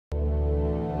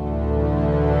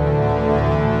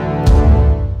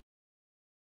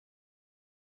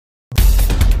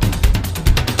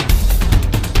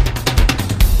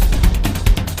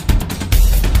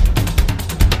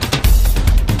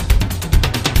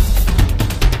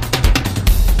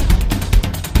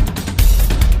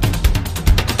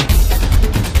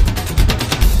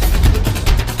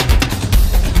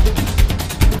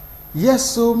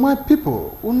Yes, so my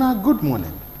people, una good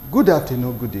morning, good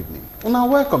afternoon, good evening. Una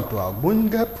welcome to our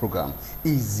Bunga program,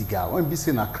 Izigan. When we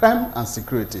say na crime and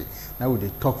security, now we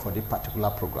talk for the particular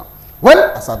program.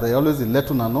 Well, as I always let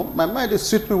una know, my mind is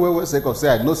sweet me where say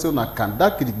I know say una can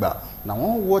that kidigba. Now I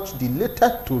want to watch the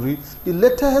latest story, the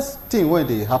latest thing when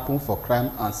they happen for crime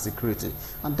and security.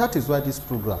 And that is why this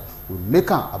program will make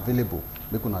them available.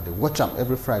 Make una dey watch them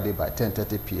every Friday by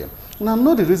 10:30 p.m. Now,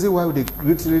 know the reason why we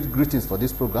read greetings for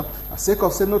this program. For sake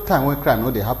of say no time when crime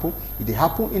no they happen. It they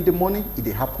happen in the morning, it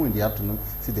they happen in the afternoon,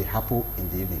 see they happen in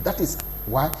the evening. That is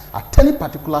why at any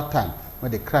particular time when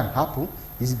the crime happen,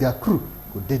 Izigan crew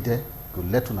go there, go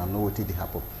let una know what they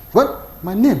happen. Well,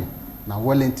 my name now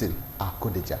Wellington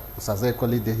Akodeja. Usaze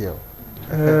colleague here.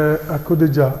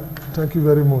 Akodeja, thank you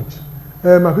very much.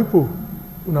 My people,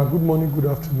 una good morning, good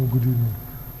afternoon, good evening.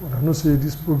 I know say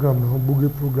this program now, Boge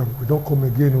program, we don't come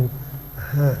again.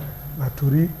 Na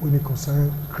tori when it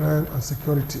concerns crime and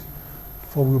security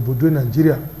for Obodo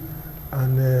Nigeria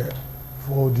and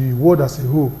for the world as a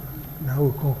whole. Now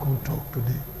we come talk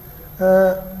today.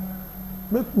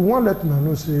 We want let me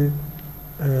know say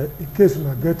in case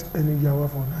we get any yawa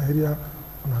for an area,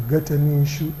 we get any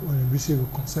issue when we say we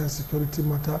concern security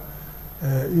matter.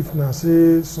 If now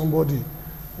say somebody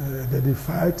that they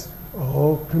fight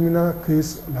or criminal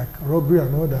case like robbery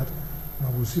and all that, now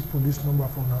we'll see police number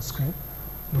from our screen.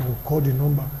 Now we'll call the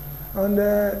number. And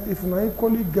if we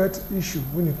equally get issue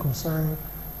when it concerns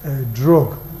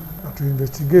drug, to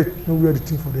investigate, know where the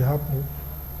thing for the happen,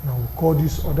 now we'll call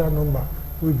this other number,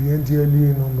 will be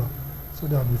NDLA number, so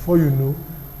that before you know,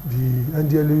 the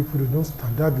NDLA people don't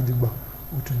stand up with the bar.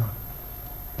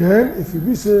 Then if you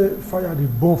be say fire the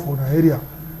bomb for the area,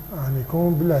 and it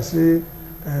can't be like say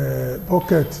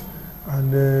bucket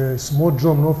and small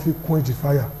drum not fit quench the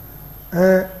fire.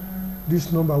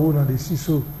 This number we now they see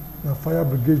so na fire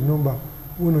brigade number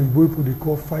we know people they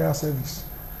call fire service.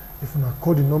 If you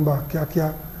call the number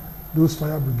kia, those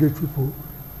fire brigade people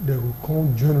they will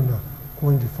come join una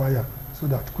quench the fire so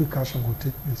that quick action will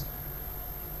take place.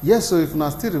 Yes, so if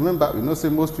you still remember, you know, say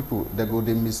most people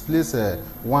they misplace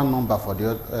one number for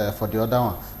the other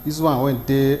one. This one when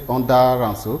they under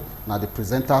and so now the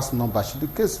presenter's number. Should the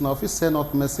case now if you send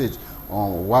out message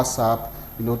on WhatsApp,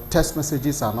 you know, text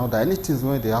messages and all that. Anything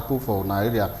when they happen for an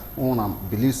area, we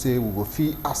believe say we will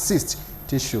feel assist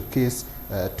to showcase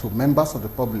to members of the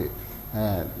public.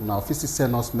 Now if you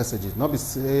send us messages, not be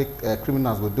say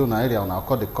criminals will do in an area, now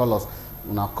call the callers.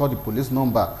 Una call the police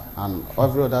number and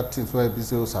every other things where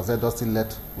BCO has just still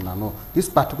let una know. This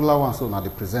particular one, so now the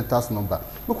presenter's number.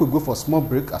 We could go for a small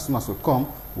break. As soon as we come,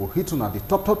 we'll hit on the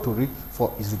top story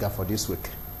for Izigan for this week.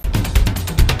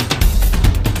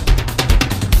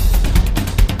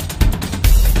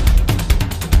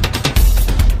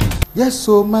 Yes,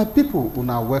 so my people,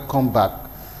 una welcome back.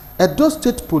 Edo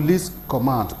State Police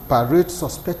Command parade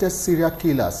suspected serial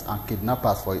killers and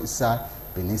kidnappers for inside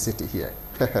Benin City here.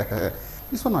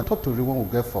 This one I thought to everyone will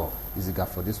get for Izigan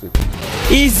for this week.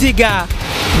 Izigan,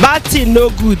 bad thing no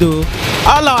good though.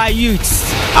 All our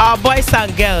youths, our boys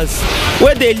and girls,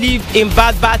 where they live in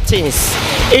bad things.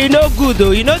 It no good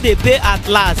though, you know they pay at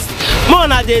last.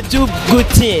 Mona they do good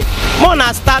thing.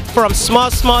 Mona start from small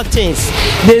things.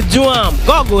 They do them.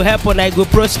 God will help una, go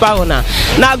prosper una.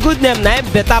 Now good name, now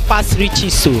better pass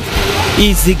riches so.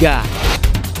 Izigan.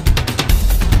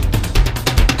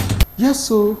 Yes,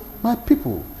 so my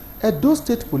people, Edo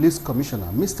State Police Commissioner,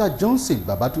 Mr. Johnson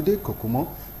Babatude Kokumo,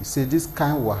 he said this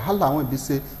kind of wahala when they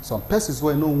say some persons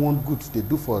where no one good they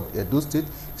do for Edo State,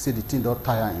 he said the thing don't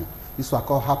tire him. This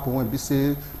will happen when they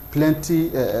say plenty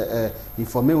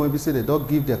information when we say they don't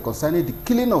give their concerning the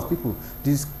killing of people,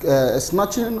 this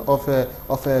snatching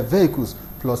of vehicles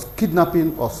plus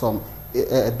kidnapping of some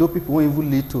Edo people will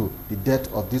even lead to the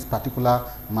death of this particular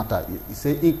matter. He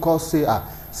say he calls say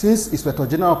since Inspector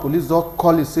General of Police don't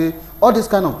call it say all this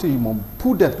kind of thing you must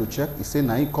put them to check. He say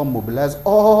now he come mobilize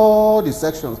all the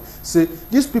sections. Say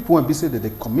these people when be say that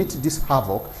they commit this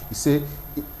havoc, he say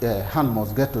hand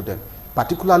must get to them.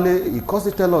 Particularly, because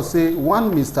they tell us say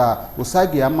one Mr.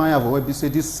 Osagi Amaya will be say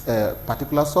this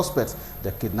particular suspects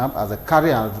they kidnap as a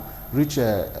carrier reach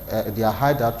their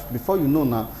hideout. Before you know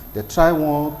now, they try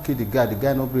one kill the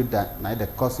guy no break that now they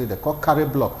call carry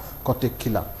block, cut a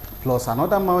killer. Plus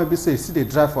another man will be say see they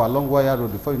drive for a long wire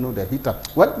road before you know they hit her.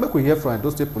 Well, make we hear from Edo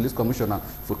State Police Commissioner.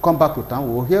 If we come back to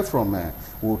town, we'll hear from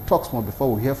we'll talk more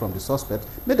before we hear from the suspect.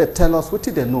 May they tell us what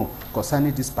did they know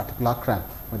concerning this particular crime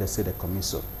when they say they commit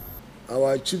so.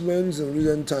 Our achievements in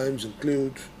recent times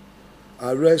include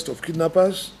arrest of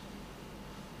kidnappers,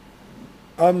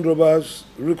 armed robbers,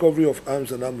 recovery of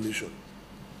arms and ammunition.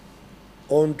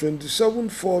 On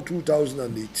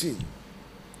 27/4/2018,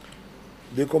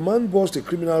 The command bust a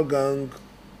criminal gang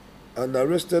and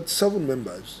arrested 7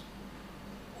 members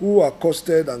who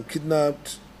accosted and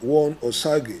kidnapped one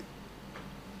Osage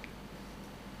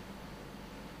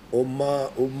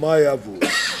Omayavo,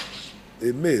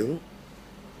 a male,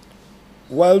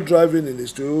 while driving in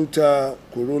his Toyota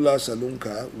Corolla saloon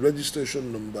car,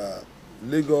 registration number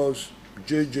Lagos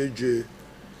JJJ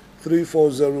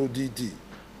 340DD,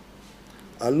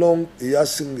 along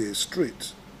Iyasinge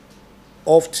Street,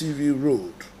 off TV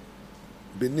Road,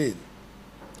 Benin,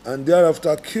 and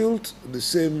thereafter killed the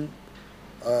same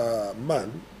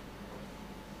man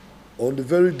on the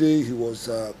very day he was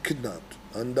kidnapped,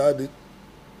 and died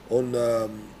on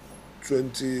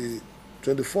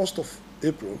 21st of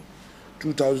April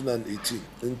 2018.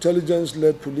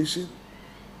 Intelligence-led policing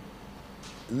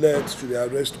led to the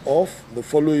arrest of the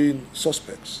following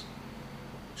suspects.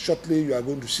 Shortly, you are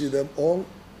going to see them all.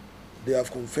 They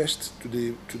have confessed to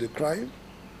the crime,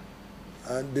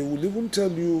 and they will even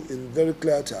tell you in very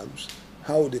clear terms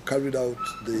how they carried out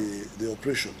the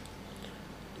operation.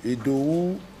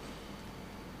 Idowu,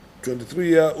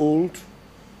 23-year-old,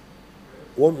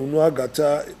 one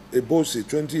Unuagata Ebose,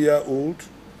 20-year-old,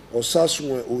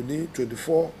 Osasunwe Oni,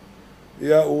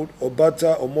 24-year-old,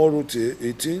 Obata Omorote,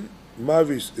 18,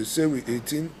 Mavis Esewi,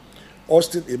 18,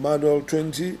 Austin Emmanuel,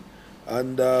 20,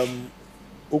 and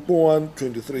Okponwan,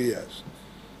 23 years.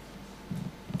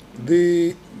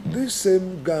 This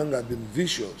same gang had been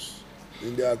vicious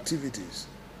in their activities.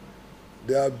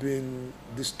 They have been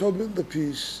disturbing the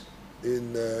peace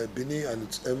in Benin and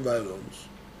its environs.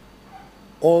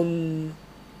 On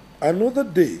another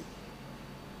day,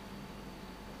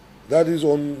 that is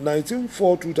on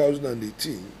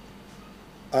 19/4/2018,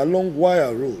 along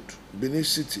Wire Road, Benin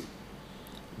City,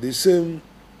 the same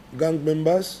gang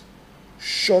members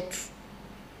shot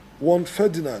one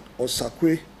Ferdinand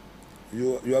Osakwe.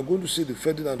 You are going to see the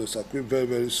Ferdinand Osakwe very,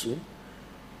 very soon,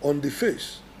 on the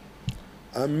face,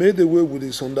 and made away with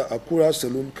his Honda Acura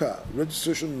saloon car,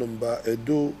 registration number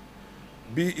Edo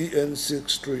BEN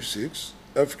 636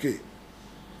 FK.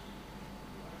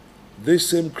 This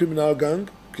same criminal gang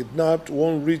kidnapped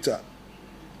one Rita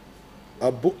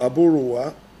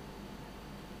Aborowa,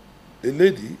 a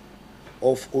lady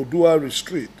of Oduari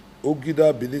Street,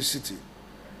 Ogida, Benin City,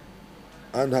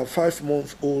 and her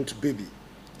 5-month-old baby.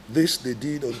 This they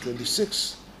did on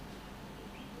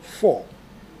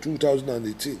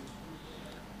 26/4/2018.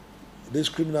 This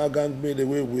criminal gang made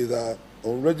away with an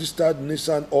unregistered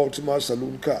Nissan Altima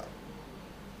saloon car.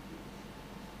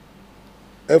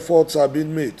 Efforts have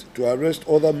been made to arrest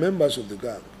other members of the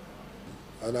gang,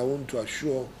 and I want to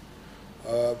assure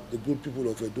the good people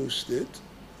of Edo State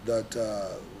that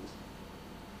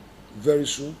very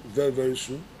soon, very, very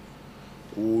soon,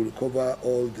 we will recover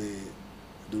all the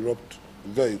robbed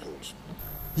vehicles.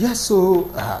 Yes, so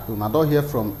we might not hear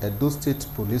from Edo State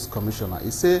Police Commissioner.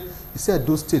 He say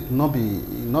Edo State not be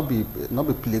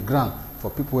playground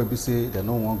for people who be say they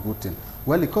don't want good thing.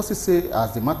 Well, because he say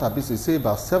as the matter be, he say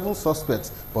about 7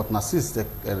 suspects, but now since the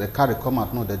carry come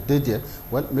out now they dead there.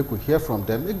 Well, make we hear from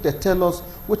them. Make they tell us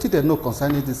what did they know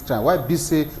concerning this crime. Why be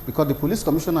say because the police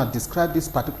commissioner described this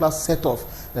particular set of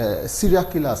serial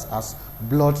killers as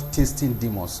blood-tasting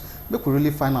demons. Make we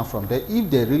really find out from there if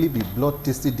they really be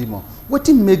blood-tasting demons. What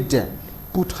did make them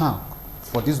put hand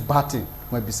for this bad thing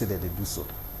when be say that they do so?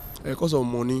 Because of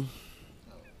money.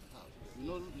 You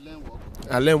know,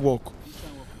 I learn work.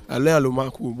 I learn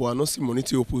Alomaku, but I don't see money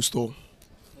to open store.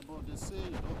 But they say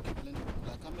you don't keep learning.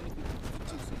 Like how many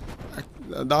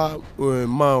people that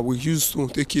man we used to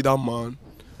take it, that man.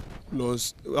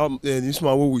 Plus this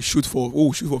man we shoot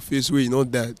for face where you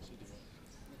not dead.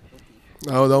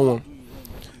 That one.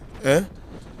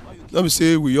 Let me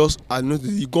say we just I know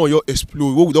the gun you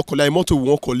explode. What we don't collect motor we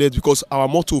won't collect because our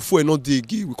motor for not dey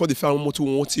again. We call the final motor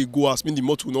we won't take go as mean the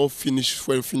motor will not finish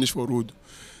for road.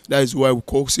 That is why we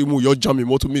call say more your jam the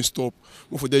motor may stop.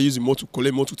 More for they use the motor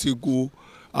collect motor take go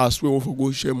as well for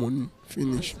go share money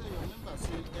finish.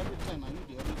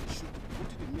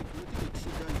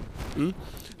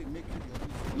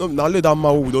 No, now let that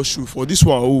man we don't shoot for this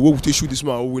one. We will take shoot this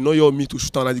man. We know your me to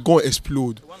shoot and the gun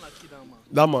explode.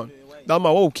 That man, what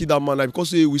will kill that man? Like,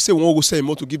 because we say we won't go send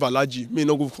him to give allergy. May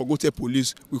not go for go tell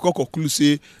police. We can't conclude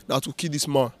say now to kill this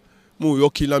man. More you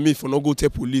kill me for not go tell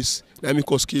police. Let me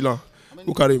cause killer.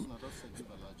 Look at him.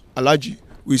 Allergy.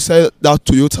 We sell that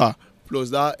Toyota plus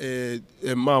that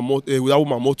man that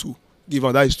woman motor. Give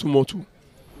her that is 2 motor.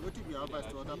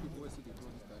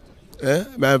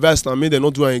 My advice now, me they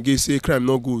not do it again. Say crime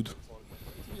not good.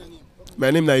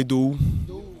 My name is Izigan.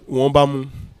 Wambamu.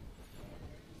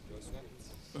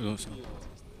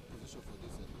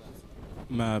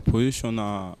 My position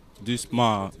this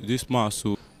man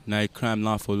so na a crime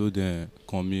now follow them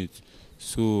commit.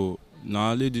 So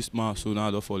now only this man so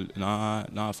now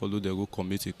follow them go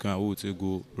commit a crime. We will take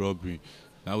go robbery.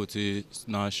 Now we will take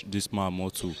snatch this man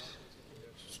motor. So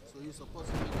you suppose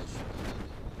to make a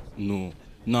shoot? No.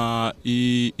 Nah,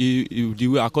 he the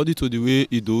way according to the way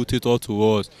he do talk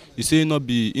to us, he say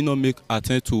he not make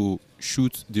attempt to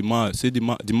shoot the man. Say the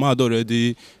man had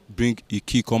already bring a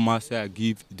key come outside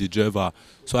give the driver.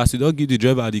 So as he don't give the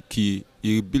driver the key,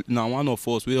 now one of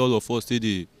us, where all of us say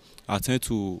they attempt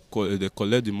to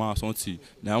collect the man or something.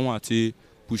 Now one take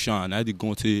push on, and the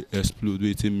gun take explode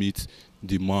where to meet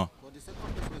the man. But the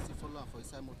second person we see follow for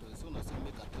inside motor, it's not say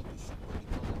make attempt to shoot, but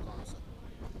the gun will answer.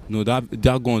 No,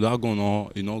 that gun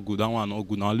no, it not good. That one not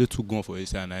good. Now only 2 guns for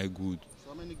inside, and I good. So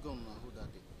how many guns now hold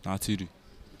that day? Now 3. Until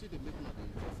they make una dey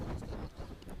involve for this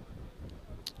kind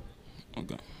of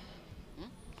matter. Okay.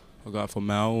 Okay, for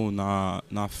my own,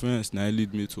 na friends na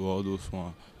lead me to all those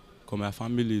ones. Cause my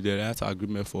family they write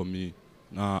agreement for me.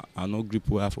 Now I no grip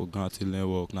where for grant till learn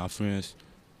work. Na friends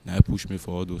na push me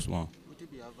for all those ones. What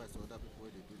be advice to other people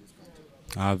when they do this kind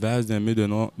of thing? I advise them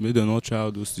make them not try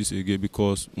all those things again,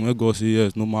 because when God say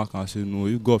yes, no man can say no.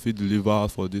 If God fit deliver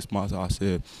us for this matter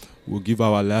ourselves, we'll give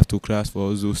our life to Christ for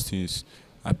all those things.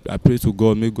 I pray to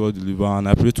God, may God deliver, and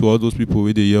I pray to all those people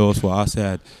where they hear us for our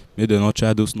side, may they not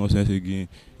try those nonsense again.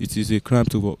 It is a crime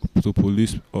to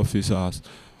police officers.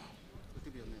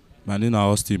 My name is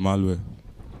Austin Malwe.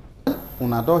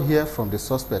 Una don hear from the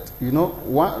suspect. You know,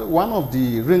 one of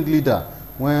the ringleader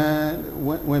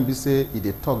when we say he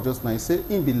dey talk just now, he say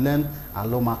him be learn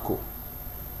alomako.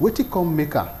 Wetin come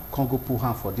make am come go put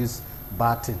hand for this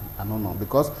bad thing? I don't know,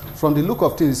 because from the look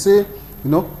of things, he say, you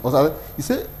know, he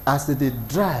say as they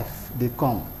drive, they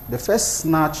come. They first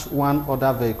snatch one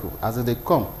other vehicle. As they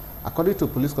come, according to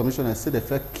police commissioner, say they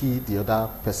first kill the other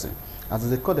person. As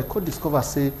they could discover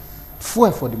say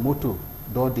fuel for the motor.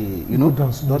 Though they, you know,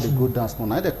 though they go down small.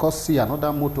 Now they could see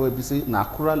another motor. We say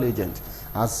Nakura legend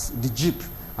as the jeep.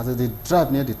 As they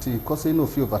drive near the thing, because you know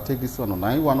if you overtake this one,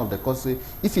 now one of the cause say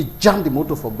if you jam the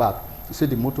motor for back, you say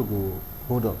the motor go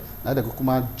hold on. Now they go come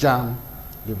and jam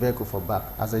the vehicle for back.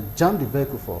 As they jam the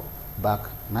vehicle for back,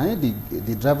 now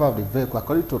the driver of the vehicle,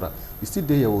 according to that, you still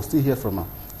there, you will still hear from him.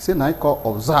 Say now he call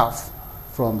observe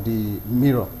from the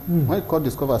mirror. When he call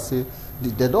discover, say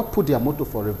they don't put their motor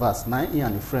for reverse. Now he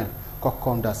and a friend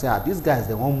come down, say these guys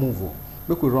they won't move.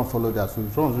 Make we run follow that. So we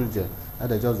run region. And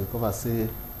they just discover say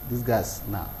these guys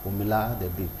now Omila they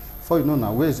be. Before you know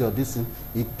now where is your this thing?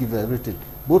 He give everything.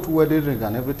 Both wedding ring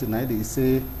and everything. Now they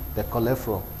say they collect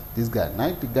from this guy.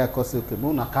 Now the guy call say okay,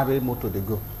 no na carry motor they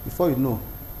go. Before you know,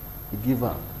 he give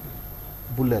a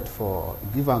bullet for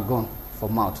give a gun for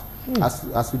mouth.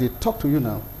 As we dey talk to you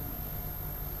now,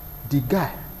 the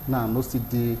guy now no see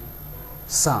the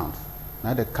sound.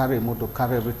 Now they carry motor,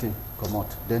 carry everything come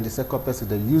out. Then the second person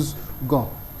they use gun,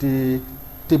 they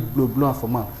blow for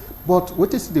mouth. But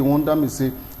what is the wonder me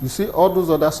say? You see all those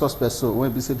other suspects. So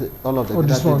when we say all of them, all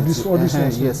this one,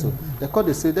 yes. So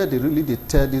they say that they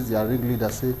tell this their ringleader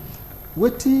say,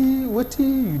 what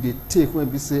you they take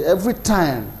when we say every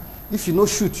time if you no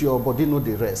shoot your body no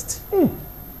the rest. You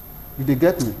they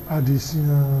get me?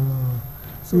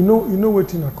 So, you know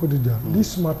what in Akodija,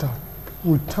 this matter,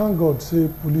 we thank God say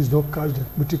police don't catch them,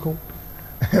 but come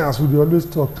as we always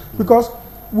talk, because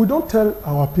we don't tell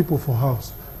our people for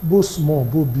house, both small,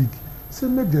 both big, say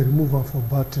make them remove them for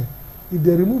bad thing. If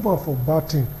they remove them for bad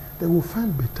thing, they will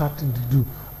find better thing to do.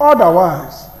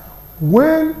 Otherwise,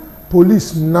 when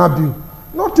police nab you,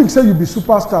 nothing say you be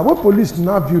superstar. When police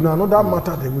nab you now, another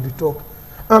matter they will talk.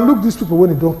 And look, these people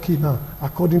when they don't kill now,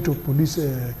 according to police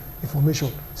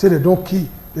information, say they don't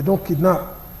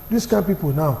kidnap. These kind of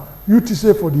people now, you to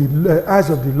say for the eyes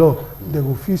of the law, they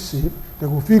will feel safe, they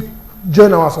will feel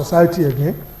join our society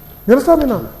again. You understand me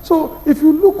now? So if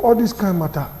you look all this kind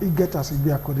of matter, it gets us in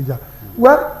Akodija.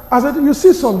 Well, as you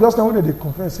see some just now when they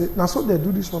confess, say, now so they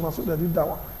do this one, now so they do that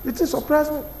one. It is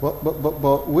surprising.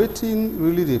 But waiting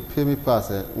really they pay me pass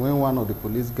when one of the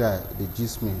police guy they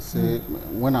gist me say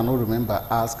when I don't remember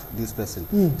ask this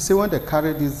person. Say when they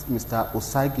carry this Mr.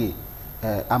 Osage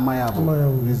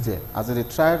Amayabo reach there. As they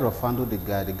try to handle the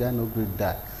guy no great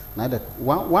die. Now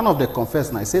one of the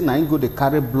confess now say now he go they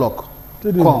carry block.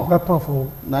 Come.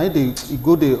 Now he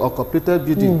go the uncompleted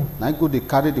building. Now he go they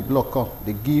carry the block come.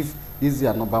 They give this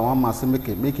year number one man say make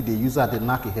it the user the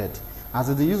knock head.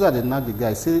 As the user they knock the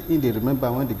guy say in they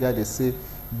remember when the guy they say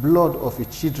blood of his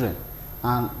children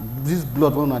and this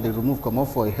blood when they remove come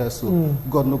off for a hair so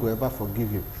God no go ever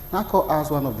forgive you. Now call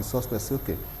ask one of the suspects say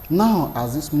okay now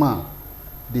as this man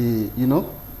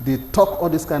they talk all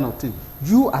this kind of thing.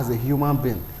 You as a human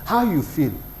being, how you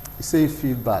feel he say he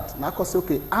feel bad. Now I say,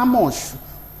 okay, how much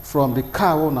from the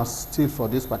car owner steal for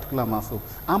this particular man? So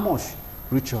how much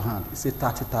reach your hand? He say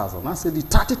 30,000. I say the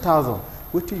 30,000,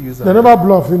 what you use? They never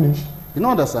blow finish. You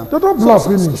know understand? They don't blow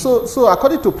finish. So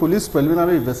according to police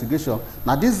preliminary investigation,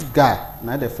 now this guy,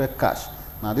 now they fake cash.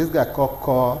 Now this guy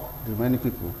call the many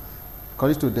people.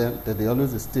 According to them, that they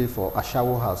always stay for a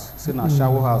shower house. Say na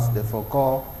shower house, they for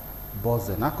call boss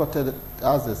them. Now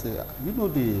as they say, you know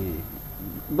the,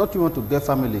 not you want to get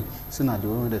family. Say na the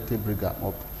one they take bring them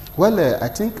up. Well, I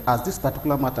think as this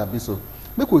particular matter be so,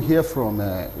 we could hear from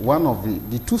one of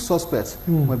the two suspects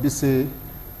when they say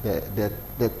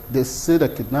they say they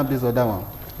kidnap this other one.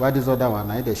 Why this other one?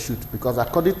 Now they shoot because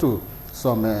according to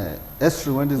some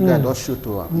history, when this guy does shoot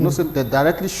to her, you know, say they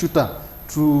directly shoot her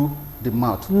through the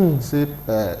mouth. Say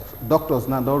doctors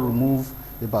now don't remove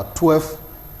about 12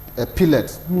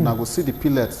 pellets. Now go see the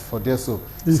pellets for there. So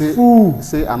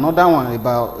say another one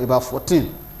about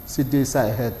 14. See this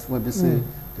side head when they say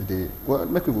well,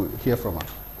 make people hear from her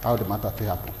how the matter can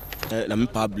happen. La mi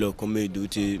Pablo comme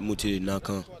douté monter na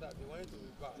kan.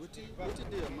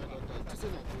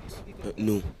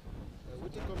 No.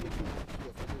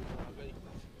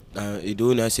 It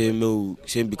don't say me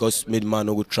say because made man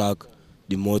no go track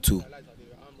the motor.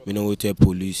 We no go tell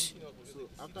police.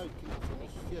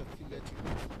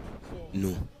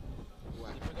 No.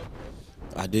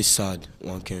 I dey sad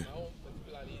one can.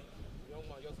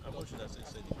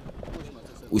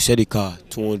 We said the car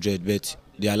 200, but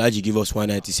the allergy give us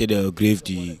 190. Said they grave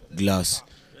the glass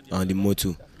and the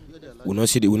motor. We not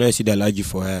see the allergy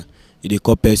for her. If they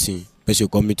call person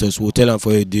come meet us. We'll tell them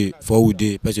for a day, for a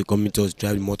day. Person come meet us,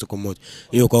 drive the motor come out.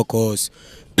 You call us,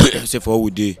 say for a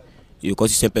day. You call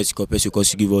the same person call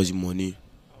she give us the money.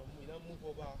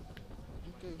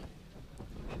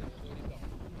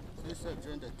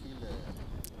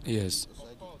 Yes.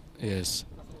 Yes.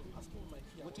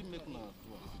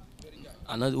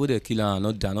 I not with the killer, I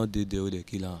not there with the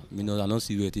killer. Me no, I not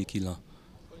see where they kill.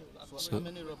 So how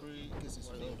many robbery cases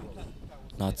are involved?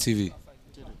 Na TV.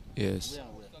 Yes.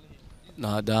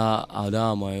 Now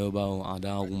that my elbow and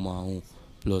that woman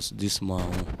plus this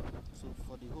man. So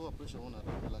for the whole operation,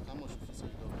 like how much you say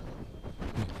you don't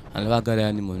I never got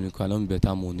any money. I don't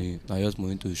better money. I just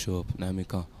money to shop. Now I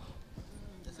can.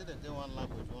 They say that they want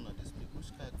language. One of they speak.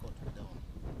 Which kind of cut with that one?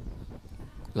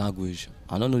 Language.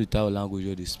 I don't know the type of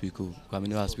language they speak. Because I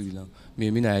never speak the language.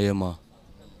 Me na hear ma. So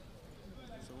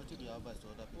what do you advise to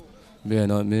other people? Me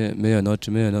not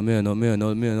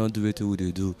do what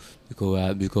they do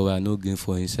because I no gain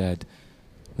for inside.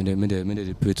 Me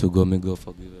they pray to God, may God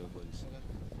forgive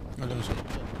everybody.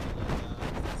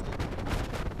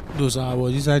 Those I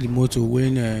was inside the motor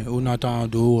when Onatan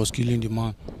Ado was killing the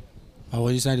man. I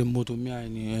was inside the motor, me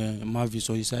and Marvis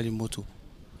was inside the motor.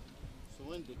 So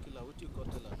when they kill her, what do you call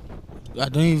her? I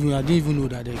didn't even know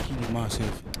that they killed the man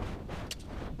self.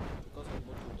 Because of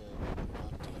motor,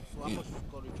 so how much you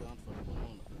call it your hand for the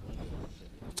money?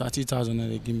 30,000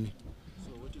 they give me. So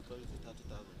what do you call it?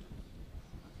 30,000.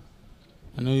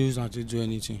 I don't use that to do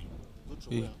anything. Go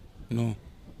through where? No.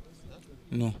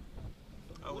 No.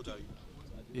 How old are you?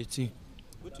 18.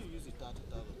 What do you use the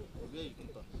 30,000? Where you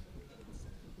keep her?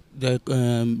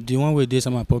 The one we did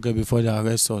in my pocket before they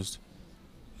arrest us.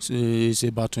 So it's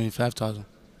about 25,000.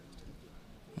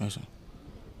 Yes, sir.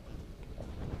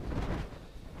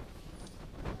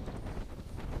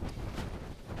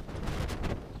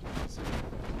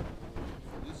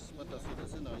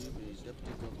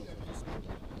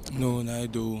 No, I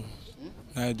do.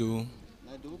 I do.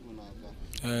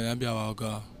 I be our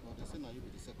guy.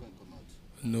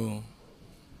 No.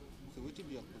 So what will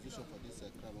be your position for this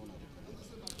crime?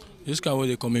 This guy where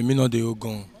they come in, me not they all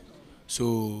gone.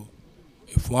 So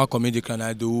if one commit the crime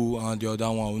I do and the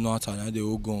other one will not, and they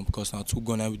all gone because now 2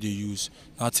 guns they use.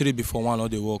 Now 3 before one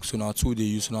not they work, so now 2 they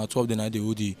use. So now 2 of the night they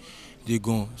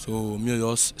gone. So me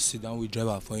just sit down with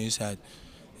driver for inside.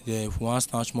 If one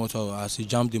snatch motor, as he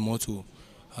jump the motor,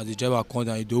 as the driver come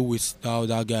down, he do with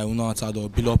that guy who not enter or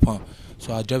bill up him.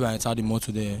 So I driver enter the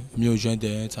motor there, me join the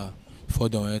enter before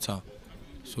they enter.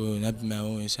 So that be my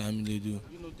own inside they do. You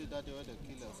know that they were the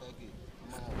killers again?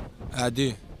 I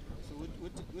did. So what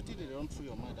did they run through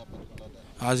your mind that particular day?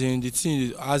 As in the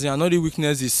thing, as in another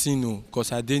weakness is seen, no,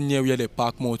 because I didn't near where they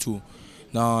park motor.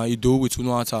 Now he do with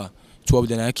no enter. 2 of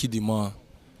them I kill the man.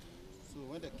 So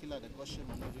when the killer they got shame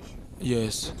and issue?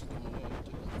 Yes.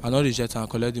 I not reject and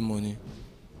collect the money.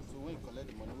 So when you collect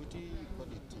the money, what do you call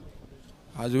the thing?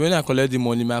 As when I collect the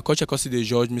money, my coach cause the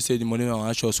judge me say the money I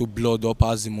want so blood up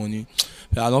pass the money.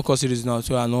 But I don't cause it now,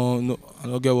 so I don't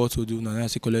get what to do. Now I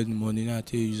say collect the money, now I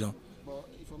tell you that. But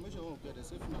information won't get the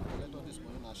safe now collect all this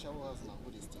money now shower house now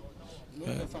put this thing. You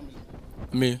know the family.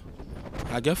 Me,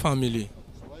 I get family.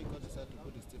 So why you got decide to go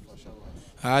to stay for shower?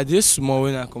 I dey small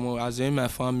when I come out, as in my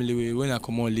family when I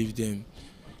come out leave them.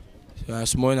 So I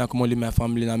small when I come out leave my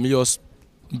family, and me just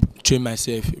train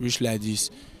myself reach like this.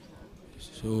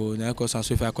 So now cause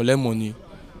so if I collect money,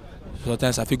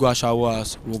 sometimes I fit go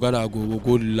showers, we'll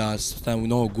go last, sometimes we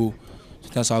not go.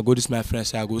 Sometimes I'll go this my friend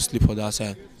say I go sleep for that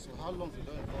side. So how long you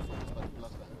don't involve for this particular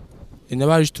crime? It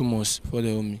never reach 2 months before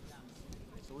they hold me.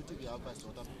 So what do you advise to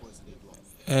other people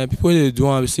they do? People they do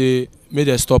want to say make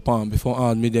them stop am before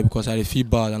I admit them because I feel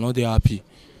bad and not they happy.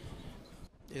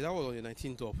 Yeah, that was on the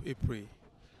 19th of April.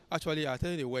 Actually, I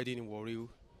attended a wedding in Warri,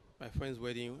 my friend's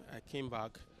wedding. I came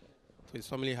back to his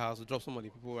family house to drop some of the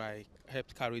people I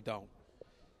helped carry down.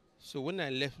 So when I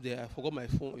left there, I forgot my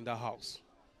phone in that house.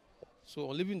 So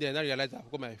on leaving there, I realized I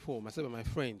forgot my phone, myself and my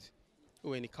friend. We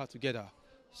were in the car together.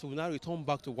 So we now returned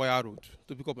back to Wire Road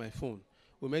to pick up my phone.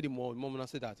 We met him mom. Mom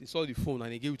said that he saw the phone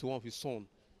and he gave it to one of his sons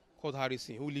called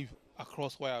Harrison, who lived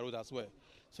across Wire Road as well.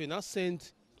 So he now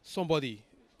sent somebody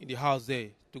in the house there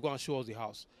to go and show us the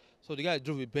house. So the guy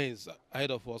drove a Benz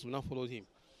ahead of us. We now followed him.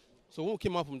 So when we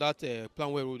came out from that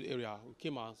Planway Road area, we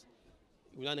came out.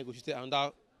 We now negotiated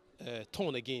another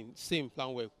turn again, same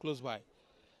Planway, close by.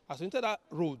 As we entered that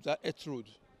road, that Earth Road,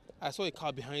 I saw a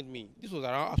car behind me. This was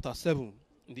around after 7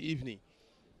 in the evening.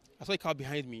 I saw a car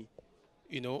behind me,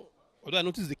 although I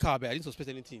noticed the car, but I didn't suspect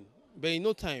anything. But in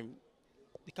no time,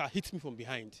 the car hit me from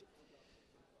behind.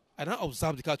 I now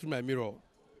observed the car through my mirror.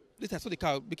 Later, I saw the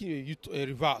car making a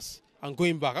reverse and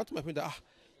going back. I told my friend that,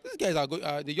 these guys are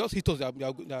going, they just hit us, they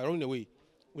are running away.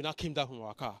 We now came down from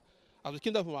our car. As we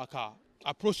came down from our car,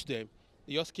 approached them,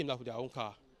 they just came down with their own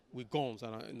car with guns,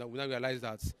 and we now realized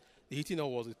that the hitting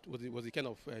was the kind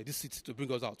of deceit to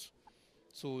bring us out.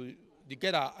 So the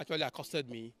guy that actually accosted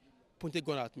me, pointed a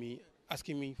gun at me,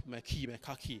 asking me for my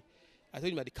car key. I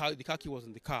told him that the car key was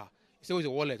in the car. He said, where's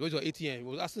your wallet? Where's your ATM? He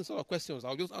was asking sort of questions. I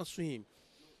was just answering him.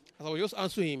 As I was just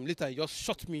answering him, later he just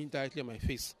shot me directly on my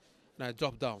face, and I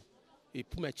dropped down. He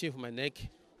put my chain from my neck,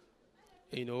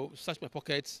 searched my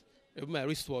pockets, removed my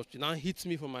wristwatch, and now hit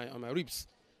me on my ribs,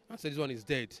 and said, this one is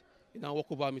dead. He now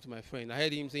walked over me to my friend. I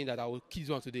heard him saying that I will kill this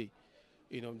one today.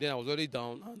 Then I was already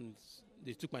down, and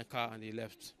they took my car and they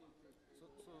left. So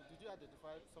did you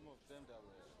identify some of them that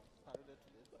were paraded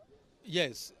today?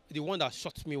 Yes, the one that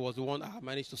shot me was the one I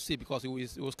managed to see because he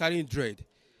was carrying dread.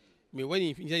 I mean, when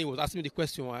he was asking me the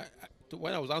question,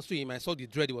 when I was answering him, I saw the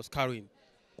dread he was carrying.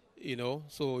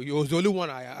 So he was the only one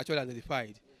I actually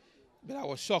identified. But I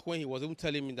was shocked when he was even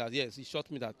telling me that, yes, he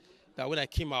shot me that when I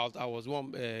came out, I was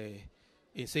one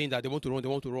in saying that they want to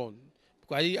run.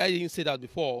 Because I didn't say that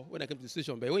before when I came to the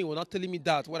station. But when he was not telling me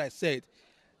that, what I said,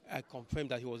 I confirmed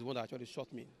that he was the one that actually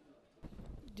shot me.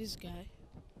 This guy,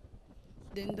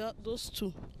 then those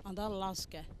two, and that last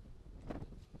guy.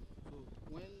 So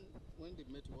when they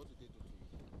met you, what did they do to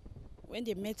you? When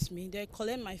they met me, they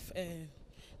collect my...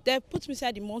 they put me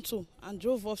inside the motor and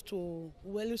drove off to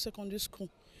Uwelu Secondary School.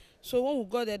 So when we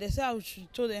got there, they said I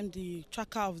should tell them the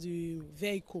tracker of the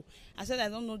vehicle. I said I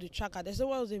don't know the tracker. They said,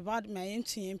 what was about my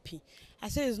MTMP? I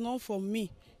said it's not for me.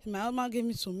 My husband gave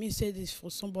me to me, said it's for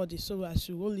somebody, so I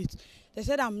should hold it. They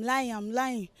said I'm lying.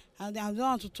 And I don't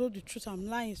want to tell the truth, I'm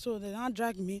lying. So they now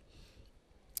drag me.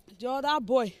 The other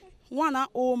boy, one now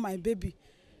hold my baby.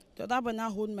 The other boy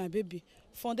now hold my baby.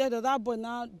 From there, the other boy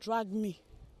now drag me.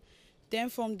 Then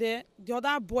from there, the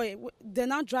other boy, they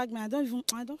now drag me. I don't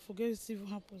forget what even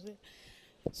happened.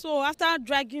 So after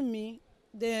dragging me,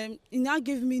 he now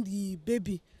gave me the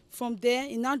baby. From there,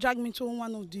 he now dragged me to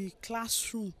one of the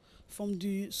classroom from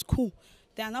the school.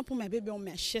 Then I now put my baby on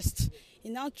my chest. He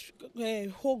now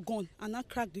hold gun and now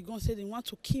crack the gun. Said they want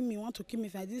to kill me.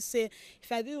 If I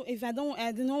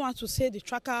didn't want to say the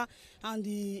tracker and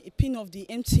the pin of the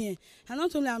MTN. And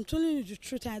not only I'm telling you the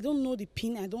truth, I don't know the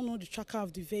pin. I don't know the tracker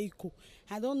of the vehicle.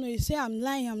 I don't know. He say I'm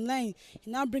lying. He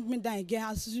now bring me down again.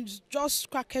 I just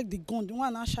crack the gun. The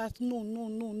one now shout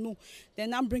no.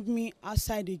 Then now bring me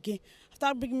outside again.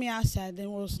 After bringing me outside, then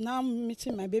was now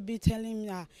meeting my baby, telling me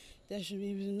that there should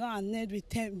be not a net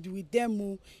with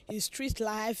them. It's street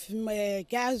life.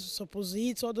 Guys supposed to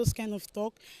eat all those kind of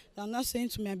talk. They're not saying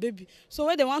to my baby. So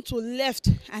when they want to left,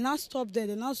 I now stop there.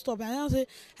 They now stop. And I say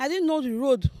I didn't know the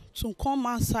road to come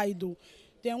outside though.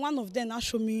 Then one of them now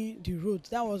showed me the road.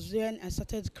 That was when I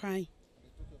started crying.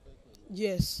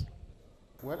 Yes.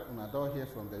 Well, I don't hear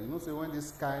from them. Say when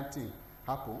this kind of thing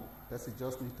happen, that's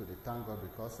just need to thank God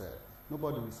because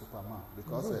nobody will Superman.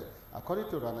 Because according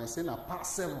to Rana, I say now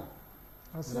past 7.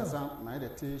 Now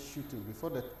they shooting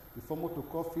before motor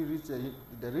coffee reach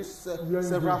they reach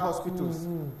several hospitals.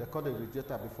 They call the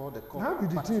rejector before they come. How be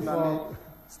the thing for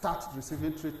start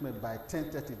receiving treatment by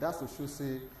 10:30. That's to show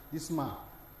say this man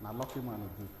na lucky man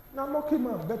good. Na lucky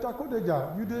man, but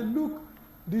Akodeja, you dey look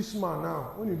this man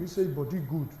now when you say body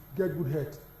good, get good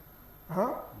health.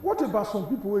 Huh? What about some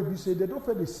people wey be say they don't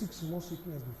feel the small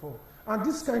sickness before, and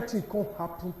this kind of thing can't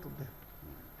happen to them?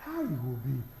 How it will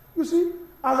be? You see,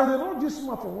 as they rush this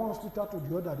man from one hospital to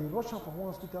the other, they rush am from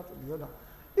one hospital to the other.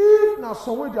 If na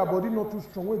some way their body not too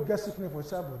strong, wey get sickness for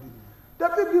inside body, they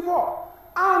fit give up.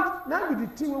 And now be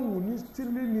the thing wey we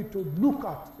still need to look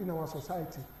at in our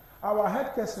society, our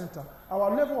healthcare center,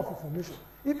 our level of information.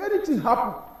 If anything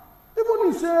happen, even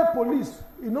if say police,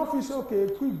 you know, if you say okay,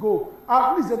 quick go,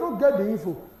 at least they don't get the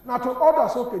info. Now to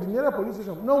others, okay, the nearest police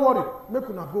station, no worry, make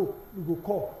una go, we go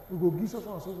call, we go give so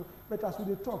and so. But as we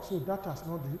dey talk, so that has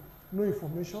not the no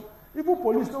information. Even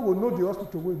police no will know the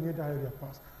hospital wey near that area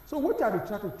pass. So what are they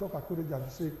trying to talk according to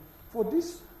say? For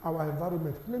this our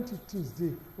environment, plenty things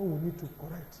dey wey we need to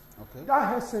correct. Okay. That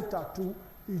health center too,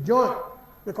 e join.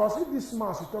 Because if this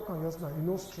man you talk on just now, e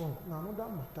no strong. Na another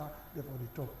matter dey for the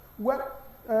talk. Well,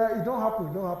 it don't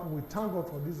happen. We thank God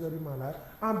for this very man life.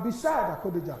 And beside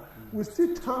Akodeja, we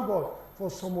still thank God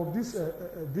for some of these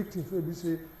victims where we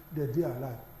say they're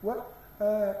alive. Well,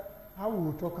 how we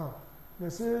will talk am? They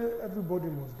say everybody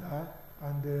must die,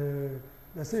 and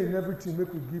they say in everything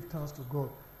make we give thanks to God.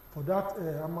 For that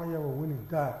Amayawa when he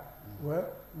died, well,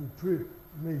 we pray,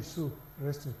 may he so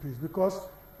rest in peace. Because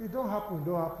it don't happen.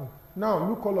 Now,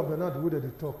 look all of them now the way that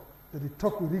they talk. That they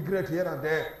talk with regret here and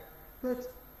there.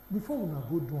 But before we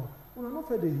go do one, we are not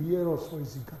fair they hear us for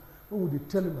Izigan. When we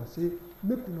tell them, say,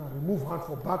 make we remove hand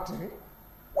for bad thing.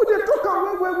 We they talk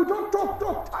away, we don't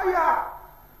talk, tired.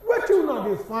 Wait till now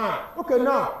they find. Okay,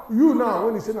 now,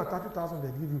 when you say na 30,000 they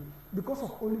give you, because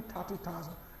of only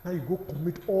 30,000, now you go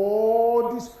commit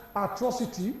all this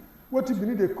atrocity, what you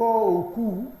believe they call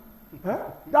Oku.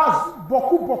 That's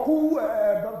Boku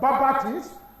bad things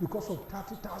because of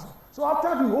 30,000. So after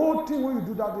the whole thing when you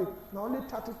do that day, now only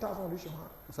 30,000 reach your hand.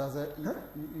 So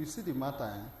you see the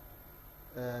matter,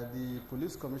 the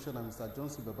police commissioner, Mr.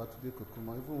 Johnson Babatude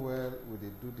Kokuma, even where they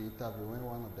do the interview, when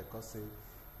one of the court say,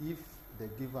 if they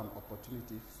give him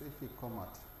opportunity, say if he come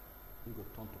out, he go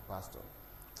turn to pastor.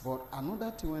 But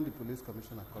another thing when the police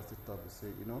commissioner calls it up, they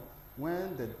say,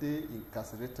 when the day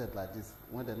incarcerated like this,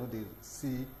 when they know they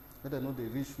see, when they know they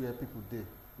reach where people they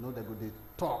go they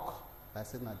talk, like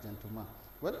saying a gentleman.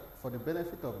 Well, for the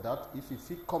benefit of that, if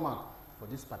he come out for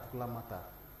this particular matter,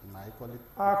 he might equally.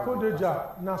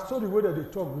 Akodeja, now so the way that they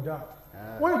talk with that.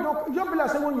 When you don't, you be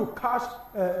like say when you catch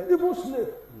even snake,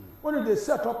 when they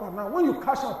set up and now, when you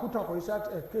catch and put up for inside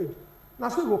a cage, now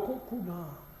so you go cool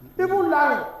down. Even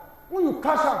lion, when you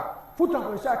catch and put up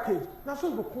for inside cage, now so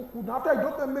you go cool down. After you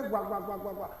don't make wag,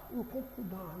 you cool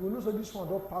down. You know so this one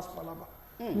don't pass palava.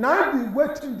 Now be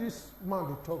waiting this man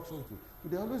they talk so.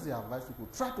 They always advise people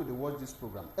try to watch this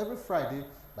program every Friday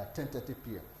by 10:30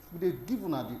 p.m. They give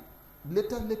una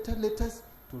the latest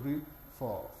to read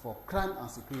for crime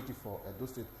and security for Edo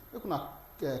State. We gonna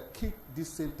keep this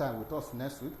same time with us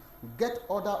next week. We get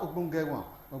other ogbonge one.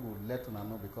 We will let una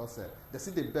know because they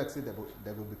see the beg say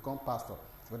they will become pastor.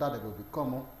 Whether they will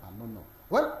become I don't know.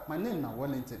 Well, my name is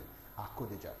Wellington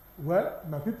Akodeja. Well,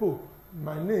 my people,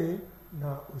 my name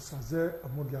na Osaze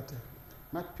Amogiate.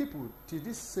 My people, till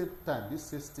this same time, this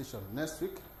same station next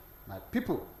week, my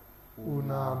people,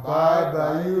 una bye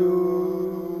bye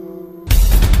you.